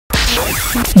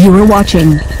You are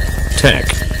watching Tech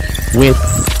with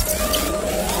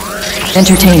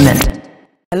Entertainment.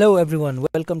 Hello everyone,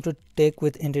 welcome to Tech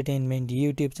with Entertainment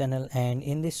YouTube channel, and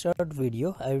in this short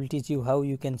video I will teach you how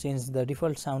you can change the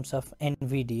default sounds of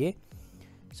NVDA.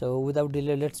 So without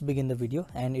delay, let's begin the video,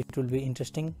 and it will be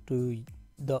interesting to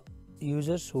the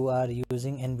users who are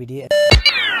using NVDA.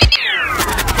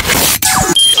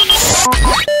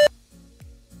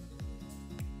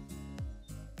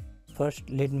 First,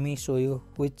 let me show you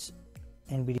which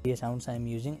NVDA sounds I am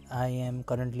using. I am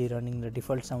currently running the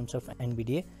default sounds of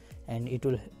NVDA, and it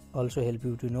will also help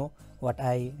you to know what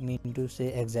I mean to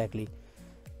say exactly.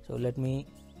 So let me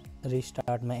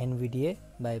restart my NVDA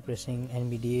by pressing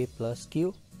NVDA plus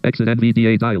Q. Exit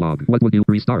NVDA dialog. What would you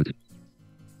restart?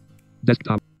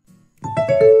 Desktop.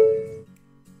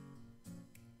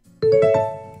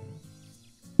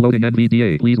 Loading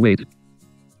NVDA. Please wait.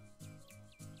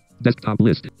 Desktop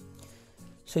list.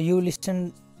 So you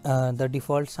listen the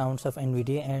default sounds of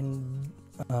NVDA, and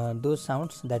those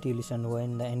sounds that you listen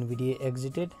when the NVDA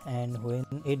exited and when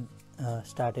it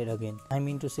started again. I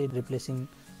mean to say replacing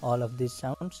all of these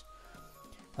sounds.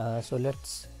 So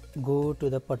let's go to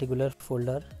the particular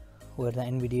folder where the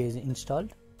NVDA is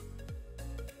installed.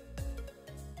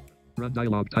 Run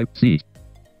dialog. Type C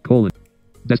colon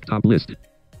desktop list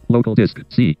local disk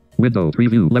C window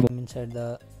preview level. I'm inside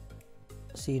the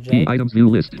C P drive. items view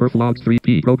list perf log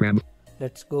 3P program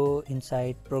Let's go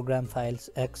inside program files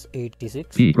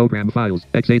x86. P program files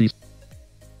x80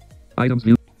 items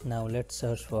view. Now let's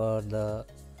search for the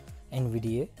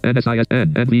NVDA.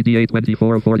 NSISN NVDA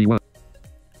 2441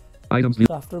 items view.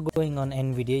 So after going on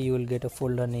NVDA, you will get a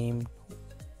folder named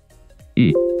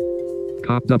E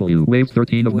cop W waves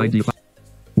 13 of Waves. 95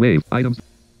 wave items.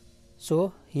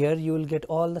 So here you will get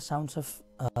all the sounds of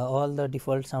all the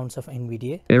default sounds of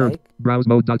NVDA, Error like browse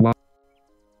mode dot wav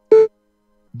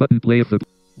button play if the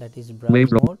that is browse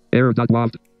waves mode. error dot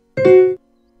wav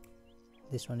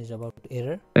This one is about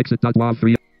error, exit dot wav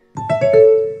 3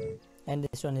 and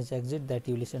this one is exit that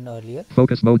you listened earlier.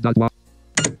 focus mode dot wav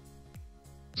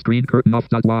screen curtain off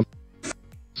dot wav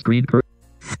screen curtain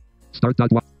start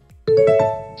dot wav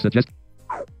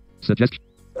suggest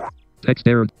text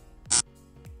error.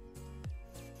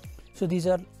 So these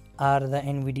are the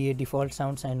NVDA default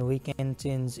sounds, and we can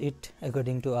change it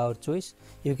according to our choice.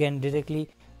 You can directly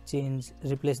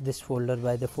replace this folder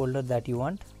by the folder that you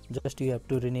want. Just you have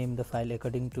to rename the file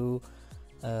according to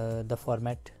the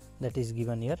format that is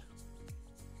given here.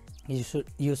 You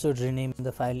should rename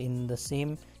the file in the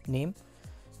same name,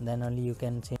 then only you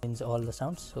can change all the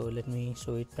sounds. So let me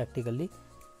show it practically.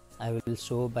 I will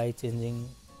show by changing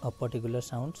a particular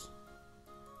sounds.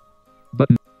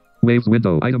 Button waves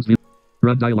window items view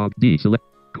run dialog D select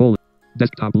colon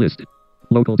desktop list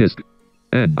local disk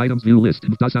N items view list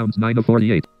the sounds 9 of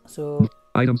 48. So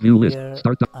Items view list here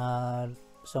start are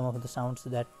some of the sounds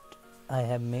that I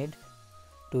have made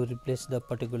to replace the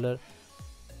particular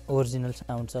original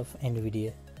sounds of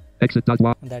NVDA. exit dot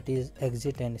wav That is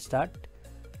exit and start.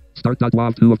 dot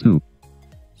wav 2 of 2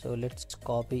 So let's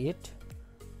copy it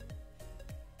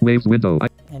waves window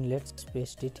and let's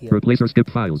paste it here. replace or skip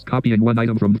files copying one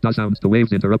item from the sounds to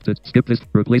waves interrupted skip this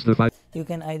replace the file You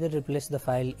can either replace the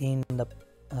file in the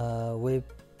web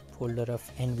folder of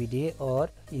NVDA, or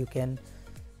you can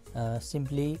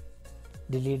simply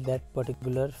delete that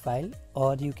particular file,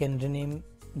 or you can rename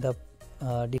the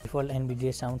default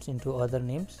NVDA sounds into other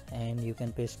names, and you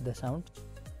can paste the sounds.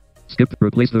 skip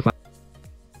replace the file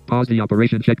pause the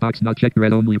operation checkbox not checked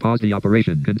read only pause the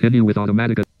operation continue with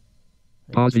automatic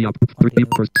pause the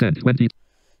 3% 20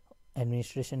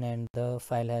 Administration, and the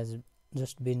file has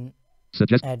just been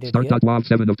suggest added start here. dot wav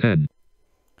 7 of 10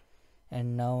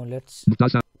 And now let's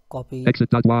sound copy exit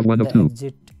dot wav 1 of the 2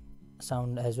 exit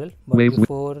sound as well, but Wave-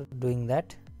 before doing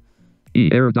that, E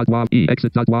error dot wav E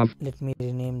exit dot wav let me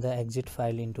rename the exit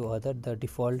file into the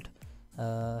default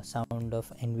sound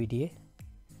of NVDA.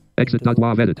 exit into dot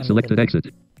wav edit another selected name. exit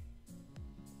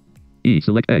E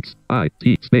select X I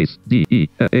T space D E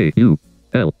A U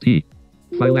L T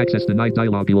file access denied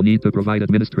dialog. You will need to provide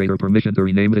administrator permission to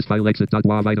rename this file. Exit dot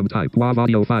wav item type wav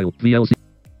audio file VLC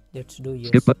Let's do yes.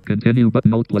 skip button continue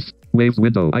button alt plus waves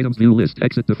window items view list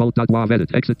exit default dot wav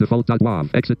edit exit default dot wav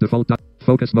exit default dot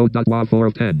focus mode dot wav 4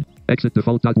 of 10 exit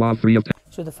default dot wav 3 of 10.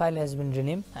 So the file has been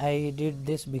renamed. I did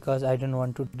this because I don't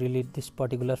want to delete this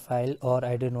particular file, or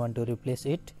I don't want to replace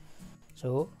it.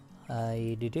 So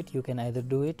I did it. You can either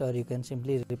do it, or you can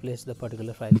simply replace the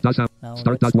particular file. Now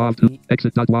start let's dot wav 2 copy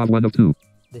exit dot wav 1 of 2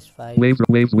 this file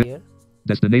waves here.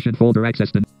 destination folder access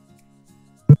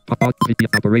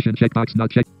operation checkbox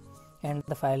not checked And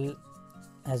the file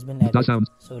has been added. sounds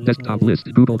So let desktop me list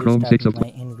Google Chrome restart 6 of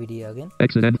my NVDA again.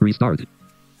 Exit and restart.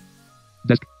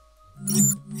 Desk.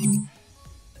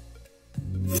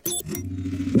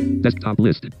 Desktop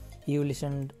list. You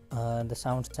listened, the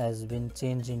sounds has been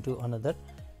changed into another.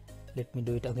 Let me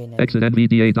do it again and Exit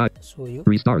NVDA dot. show you.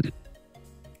 Restart.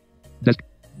 Desk.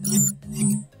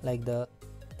 Like the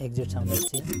exit sound has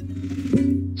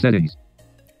changed. Settings.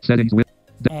 Settings with.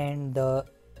 And the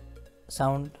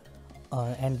sound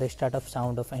and the startup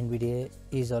sound of NVDA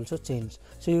is also changed.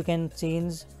 So you can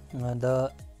change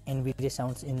the NVDA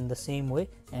sounds in the same way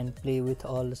and play with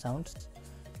all the sounds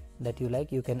that you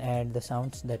like. You can add the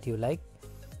sounds that you like,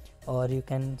 or you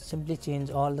can simply change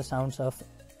all the sounds of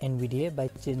NVDA by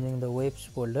changing the webs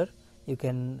folder. You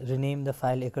can rename the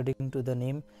file according to the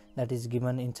name that is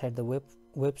given inside the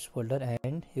webs folder,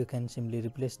 and you can simply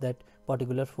replace that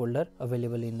particular folder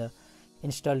available in the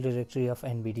install directory of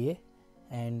NVDA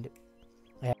and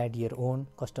add your own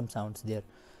custom sounds there.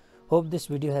 Hope this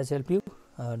video has helped you.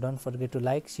 Don't forget to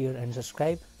like, share and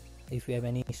subscribe. If you have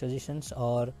any suggestions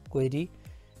or query,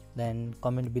 then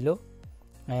comment below.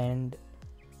 And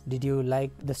did you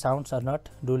like the sounds or not?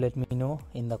 Do let me know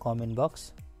in the comment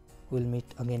box. We'll meet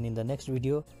again in the next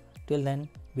video. Till then,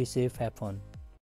 be safe, have fun.